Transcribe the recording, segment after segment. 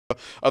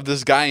of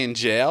this guy in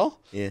jail.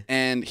 Yeah.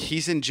 And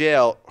he's in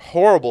jail.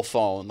 Horrible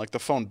phone. Like the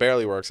phone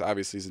barely works.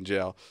 Obviously he's in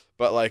jail.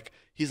 But like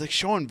he's like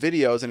showing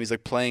videos and he's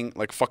like playing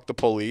like "fuck the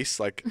police"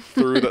 like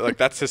through the, like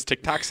that's his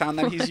TikTok sound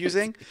that he's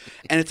using,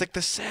 and it's like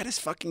the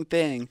saddest fucking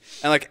thing.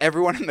 And like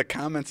everyone in the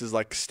comments is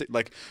like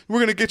like we're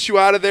gonna get you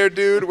out of there,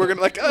 dude. We're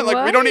gonna like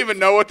we don't even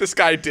know what this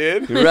guy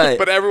did, right?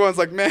 But everyone's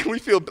like, man, we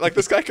feel like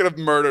this guy could have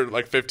murdered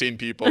like 15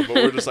 people, but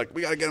we're just like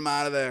we gotta get him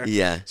out of there.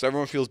 Yeah. So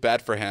everyone feels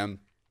bad for him.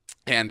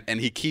 And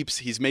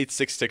he's made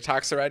 6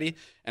 TikToks already,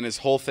 and his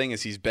whole thing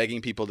is he's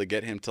begging people to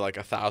get him to like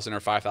 1,000 or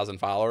 5,000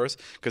 followers,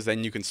 because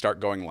then you can start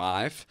going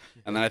live,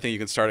 and then I think you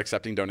can start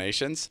accepting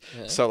donations.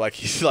 Yeah. So like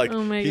he's like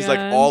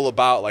like all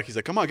about like he's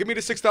like, come on, give me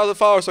to 6,000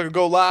 followers so I can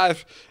go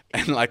live,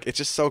 and like it's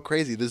just so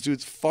crazy. This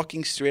dude's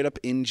fucking straight up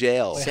in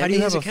jail. Wait, how do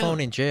you have a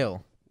phone in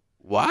jail?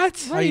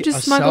 What? How you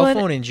just smuggle a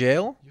cell phone in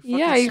jail?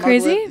 Yeah, are you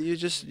crazy?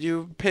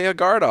 You pay a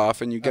guard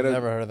off and you get I've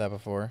never heard of that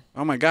before.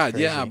 Oh my god,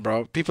 yeah,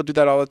 bro. People do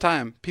that all the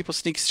time. People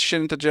sneak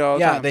shit into jail all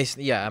the time.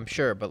 Yeah, I'm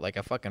sure, but like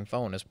a fucking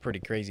phone is pretty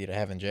crazy to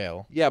have in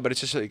jail. Yeah, but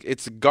it's just like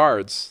it's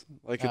guards.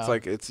 Like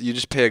it's you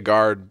just pay a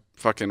guard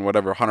fucking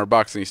whatever $100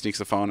 and he sneaks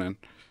the phone in.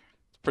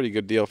 It's a pretty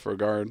good deal for a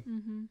guard.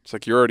 Mm-hmm. It's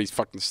like you're already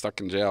fucking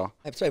stuck in jail.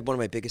 That's like one of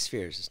my biggest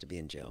fears is to be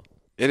in jail.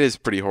 It is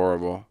pretty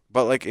horrible.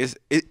 But like isn't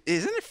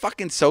it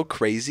fucking so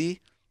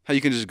crazy how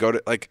you can just go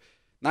to like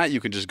not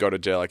you can just go to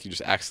jail, like you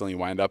just accidentally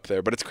wind up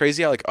there. But it's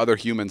crazy how like other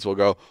humans will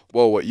go,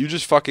 whoa, what you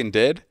just fucking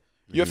did?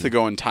 You have to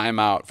go in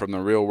timeout from the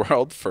real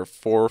world for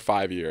 4 or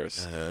 5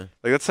 years.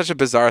 Like that's such a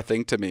bizarre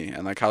thing to me.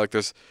 And like how like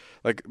there's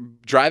like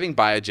driving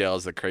by a jail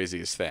is the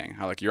craziest thing.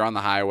 How like you're on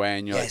the highway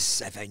and you're like,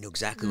 I know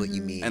exactly what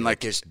you mean. And like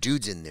there's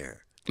dudes in there.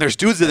 There's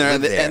dudes in there,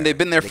 and they've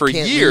been there for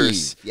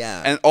years. Leave.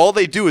 Yeah. And all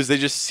they do is they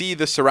just see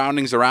the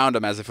surroundings around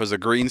them as if it was a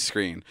green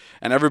screen.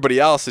 And everybody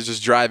else is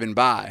just driving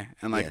by.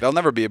 And, like, they'll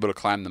never be able to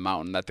climb the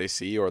mountain that they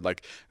see or,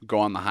 like, go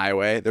on the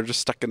highway. They're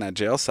just stuck in that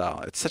jail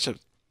cell. It's such a...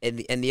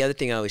 And the other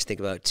thing I always think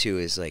about, too,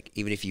 is, like,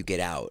 even if you get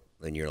out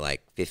when you're,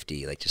 like,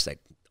 50, like, just, like,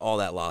 all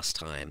that lost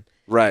time.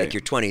 Right. Like,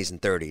 your 20s and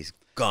 30s,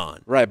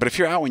 gone. Right, but if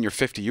you're out when you're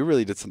 50, you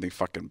really did something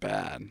fucking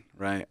bad,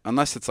 right?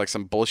 Unless it's, like,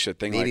 some bullshit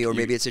thing. Maybe, or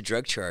maybe it's a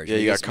drug charge. Yeah,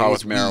 you got caught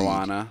with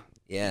marijuana.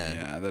 Yeah.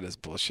 Yeah, that is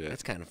bullshit.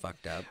 That's kind of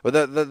fucked up.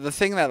 But the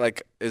thing that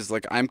like is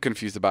like I'm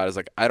confused about is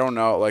like I don't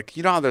know, like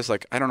you know how there's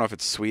like I don't know if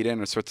it's Sweden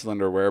or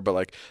Switzerland or where, but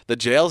like the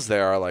jails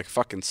there are like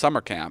fucking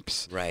summer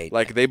camps. Right.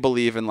 Like they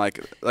believe in like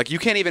you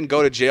can't even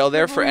go to jail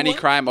there for any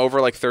crime over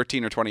like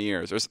 13 or 20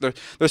 years.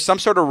 There's some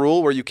sort of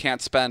rule where you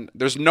can't spend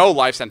there's no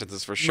life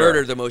sentences for sure.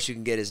 Murder, the most you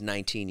can get is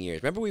 19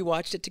 years. Remember we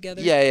watched it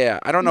together? Yeah.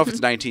 I don't know if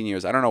it's 19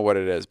 years. I don't know what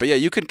it is. But yeah,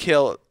 you can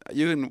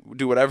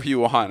do whatever you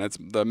want. It's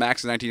the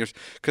max is 19 years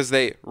because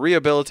they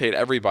rehabilitate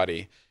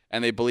everybody.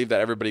 And they believe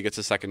that everybody gets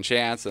a second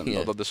chance, and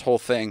this whole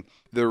thing.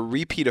 The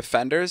repeat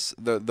offenders,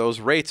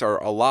 those rates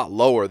are a lot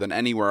lower than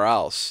anywhere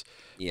else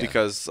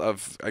because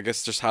of, I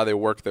guess, just how they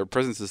work their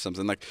prison systems.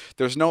 And like,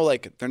 there's no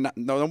like,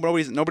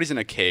 nobody's in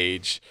a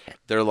cage.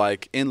 They're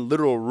like in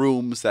literal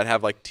rooms that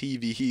have like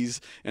TVs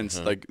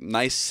and like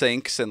nice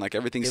sinks and like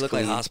everything's. They look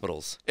clean. like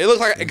hospitals. It looks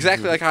like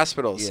exactly like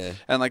hospitals. Yeah.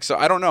 And like, so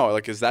I don't know.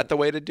 Like, is that the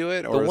way to do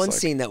it? Or the one like,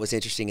 scene that was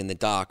interesting in the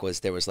doc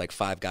was there was like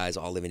 5 guys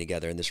all living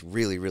together in this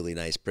really, really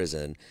nice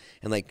prison,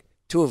 and like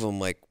 2 of them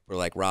like were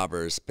like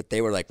robbers, but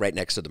they were like right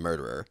next to the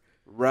murderer.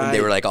 Right. And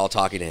they were like all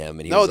talking to him.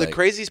 And he was the like,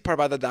 craziest part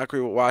about the doc we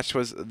watched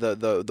was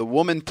the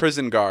woman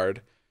prison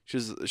guard.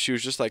 She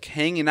was just like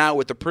hanging out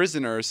with the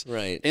prisoners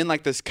in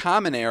like this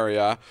common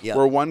area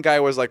where one guy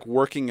was like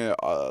working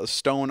a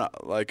stone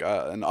like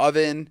an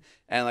oven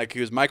and like he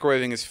was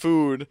microwaving his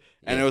food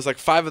and it was like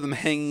 5 of them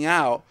hanging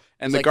out.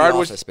 And the like guard the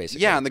was office,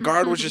 basically. and the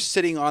guard was just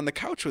sitting on the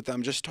couch with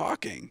them, just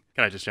talking.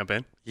 Can I just jump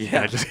in?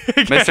 Yeah,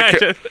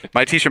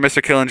 my teacher,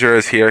 Mr. Killinger,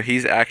 is here.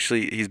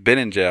 He's been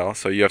in jail,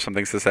 so you have some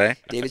things to say.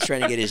 David's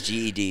trying to get his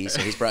GED,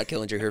 so he's brought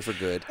Killinger here for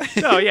good.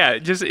 No, yeah,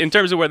 just in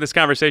terms of where this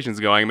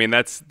conversation's going. I mean,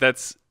 that's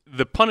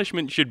the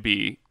punishment should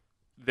be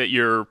that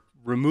you're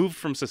removed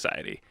from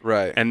society,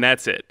 right? And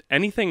that's it.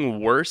 Anything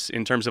worse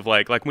in terms of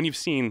like when you've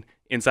seen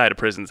inside of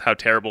prisons how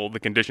terrible the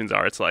conditions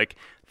are, it's like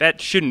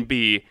that shouldn't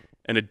be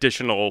an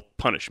additional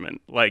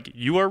punishment. Like,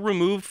 you are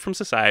removed from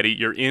society,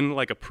 you're in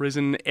like a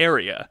prison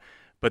area,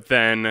 but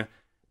then,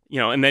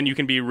 and then you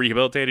can be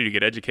rehabilitated, you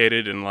get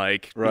educated and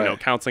like,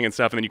 counseling and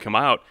stuff, and then you come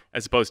out,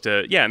 as opposed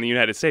to, in the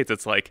United States,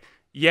 it's like,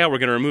 we're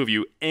going to remove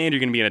you and you're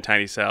going to be in a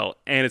tiny cell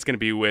and it's going to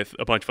be with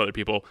a bunch of other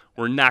people.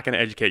 We're not going to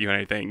educate you on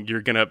anything.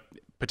 You're going to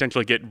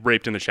potentially get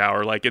raped in the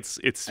shower. Like it's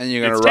and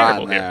you're going to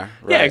rot in there.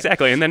 Right. Yeah,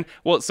 exactly. And then,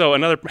 so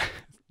another,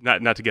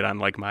 not to get on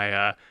like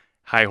my,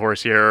 high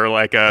horse here or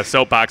like a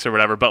soapbox or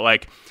whatever,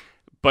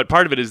 but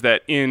part of it is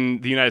that in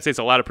the United States,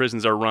 a lot of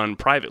prisons are run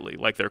privately,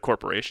 like they're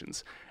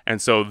corporations.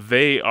 And so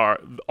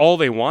all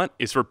they want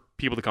is for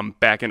people to come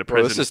back into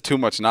Bro, prison. this is too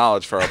much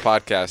knowledge for our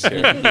podcast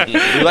here.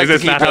 We like Is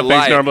this to keep not it how light.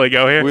 things normally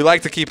go here? We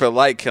like to keep it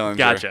light, Killinger.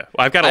 Gotcha.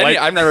 Well, I've got a light.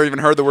 I've never even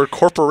heard the word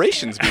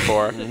corporations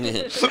before.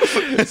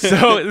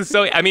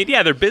 So I mean,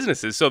 yeah, they're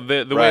businesses. So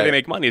the way Right. they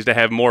make money is to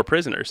have more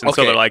prisoners. And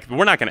so Okay. they're like,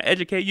 we're not going to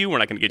educate you. We're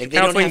not going to get Like, you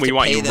counseling. We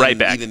want you right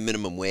back. Even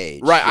minimum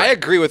wage. Right, I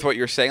agree with what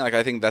you're saying. Like,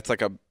 I think that's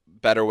like a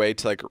better way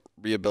to like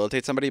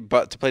rehabilitate somebody.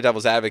 But to play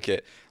devil's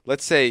advocate,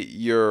 let's say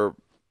your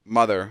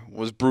mother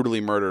was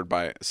brutally murdered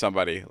by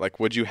somebody.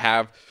 Like, would you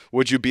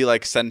be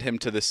like send him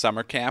to this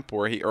summer camp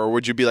or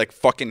would you be like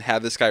fucking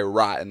have this guy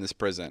rot in this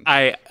prison?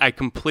 I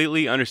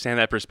completely understand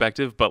that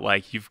perspective, but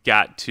like you've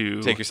got to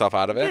Take yourself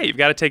out of it. Yeah, you've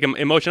got to take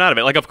emotion out of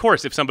it. Like, of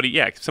course, if somebody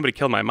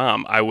killed my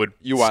mom, I would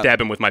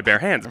stab him with my bare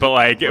hands. But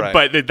like, Right.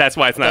 but that's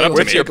why it's not up to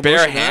With me. your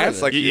bare emotion out of hands,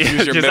 it. like you Yeah,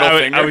 use your just- middle I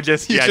would, finger. I would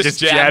just You just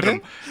jab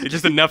him. him.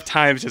 Just enough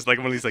times, just like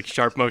one of these like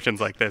sharp motions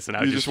like this, and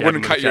I would You just just jab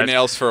wouldn't him in cut the your chest.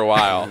 nails for a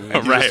while.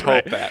 And you Right, just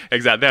right. hope that.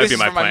 Exactly. That would This be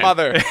my is for plan. my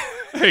mother.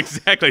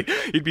 Exactly.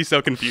 You'd be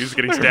so confused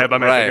getting stabbed by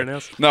my Right.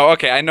 fingernails. No,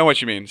 okay, I know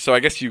what you mean. So I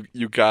guess you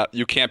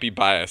can't be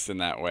biased in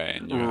that way.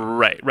 And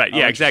Right.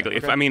 Yeah. Exactly.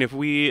 Okay. If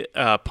we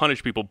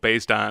punish people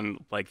based on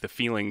like the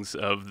feelings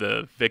of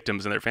the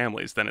victims and their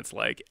families, then it's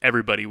like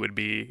everybody would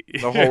be the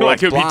whole world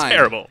like it would be blind.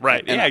 terrible.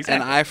 Right. And, yeah.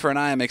 Exactly. An eye for an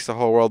eye makes the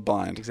whole world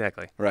blind.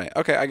 Exactly. Right.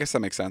 Okay, I guess that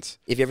makes sense.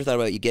 If you ever thought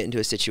about you get into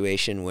a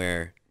situation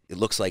where it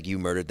looks like you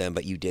murdered them,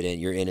 but you didn't,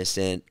 you're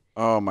innocent,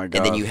 Oh my god.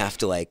 and then you have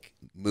to like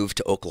move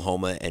to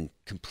Oklahoma and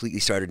completely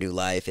start a new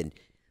life, and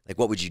like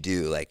what would you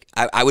do? Like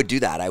I would do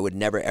that. I would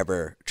never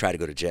ever try to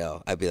go to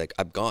jail. I'd be like,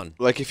 I'm gone.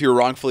 like if you're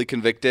wrongfully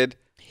convicted,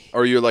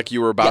 or you're like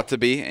you were about to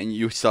be, and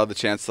you still have the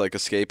chance to like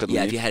escape and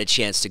Yeah, leave. if you had a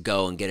chance to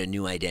go and get a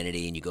new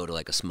identity, and you go to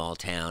like a small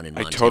town in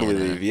I'd Montana. totally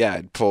leave. Yeah,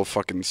 I'd pull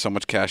fucking so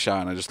much cash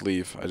out and I just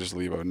leave. I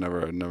would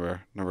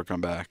never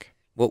come back.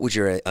 What would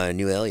your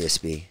new alias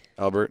be?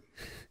 Albert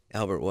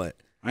Albert what?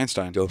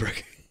 Einstein.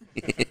 Dobrik.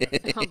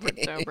 Albert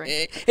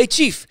Dobrik. Hey,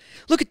 Chief,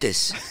 look at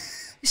this.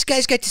 This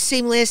guy's got the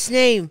same last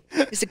name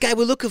as the guy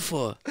we're looking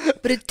for,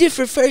 but a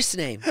different first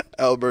name.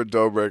 Albert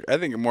Dobrik. I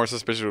think more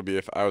suspicious would be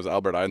if I was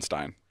Albert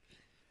Einstein.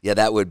 Yeah,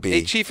 that would be.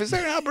 Hey, Chief, is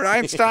there an Albert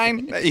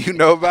Einstein that you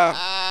know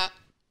about?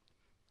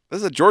 This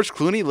is a George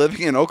Clooney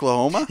living in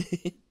Oklahoma?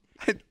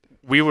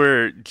 We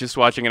were just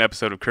watching an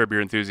episode of Curb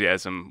Your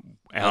Enthusiasm.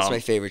 That's my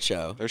favorite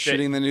show. They're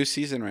shooting the new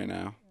season right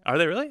now. Are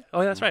they really?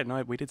 Oh, that's right.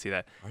 No, we did see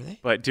that. Are they?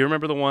 But do you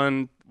remember the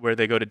one where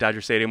they go to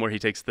Dodger Stadium where he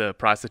takes the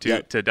prostitute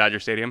Yep. to Dodger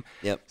Stadium?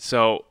 Yep.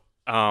 So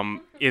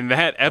in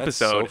that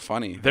episode, That's so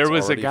funny. there That's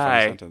was a already funny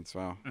guy. sentence.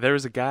 Wow. There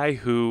was a guy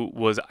who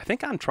was, I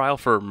think, on trial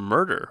for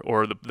murder,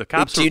 or the Wait,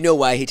 cops. do you know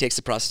why he takes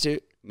the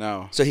prostitute?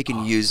 No. So he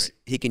can use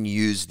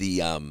the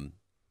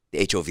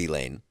HOV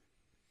lane.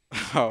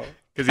 Oh,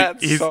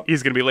 Because he's going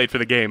to be late for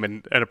the game,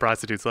 and a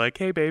prostitute's like,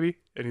 "Hey, baby,"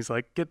 and he's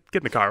like, "Get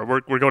in the car. We're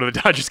going to the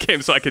Dodgers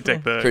game, so I can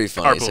take the Pretty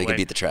funny, carpool so he can lane."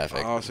 beat the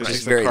traffic. Oh, so Which she's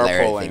is the very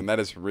Larry carpool lane. thing. That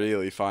is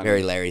really funny.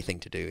 Very Larry thing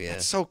to do, yeah.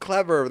 That's so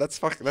clever.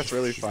 That's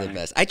really He's the funny.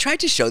 best. I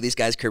tried to show these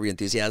guys Curb Your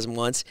Enthusiasm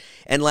once,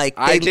 and like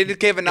I didn't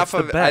give enough It's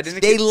of the it. I best.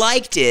 didn't. they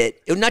liked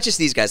it. Not just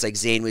these guys, like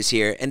Zane was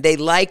here, and they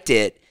liked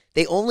it.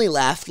 They only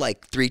laughed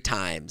like 3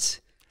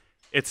 times.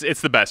 It's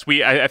the best.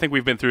 I think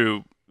we've been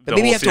through. The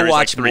maybe whole you have to series,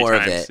 watch like 3 more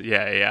of times. it.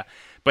 Yeah.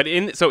 But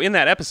in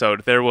that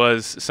episode, there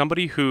was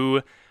somebody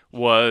who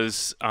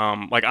was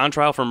like on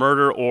trial for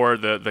murder, or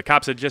the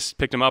cops had just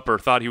picked him up or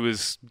thought he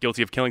was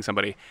guilty of killing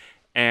somebody,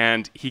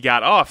 and he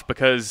got off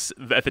because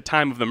at the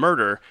time of the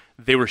murder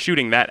they were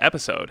shooting that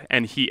episode,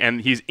 and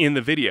he's in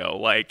the video,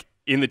 like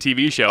in the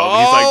TV show. Oh,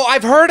 he's like,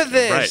 I've heard of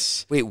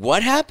this. Wait,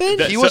 what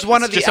happened? He was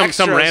one of the just extras.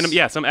 some random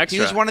some extra.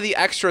 He was one of the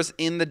extras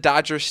in the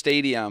Dodger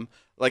Stadium.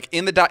 Like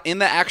in the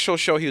actual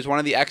show, he was one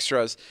of the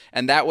extras,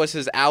 and that was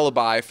his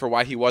alibi for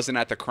why he wasn't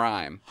at the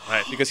crime.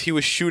 Right. Because he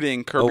was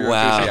shooting Curb Your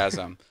wow.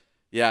 Enthusiasm.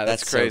 Yeah,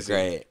 that's crazy. so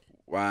great.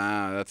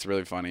 Wow, that's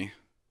really funny.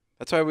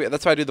 That's why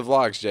I do the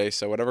vlogs, Jay.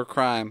 So whatever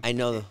crime, I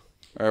know.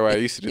 or I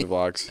used to do the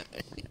vlogs.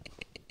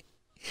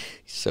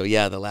 So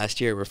yeah, the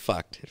last year we're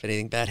fucked if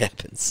anything bad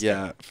happens.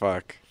 Yeah,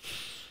 fuck.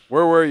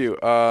 Where were you?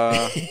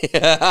 I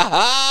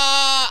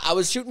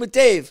was shooting with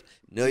Dave.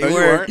 No, you No, you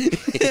weren't.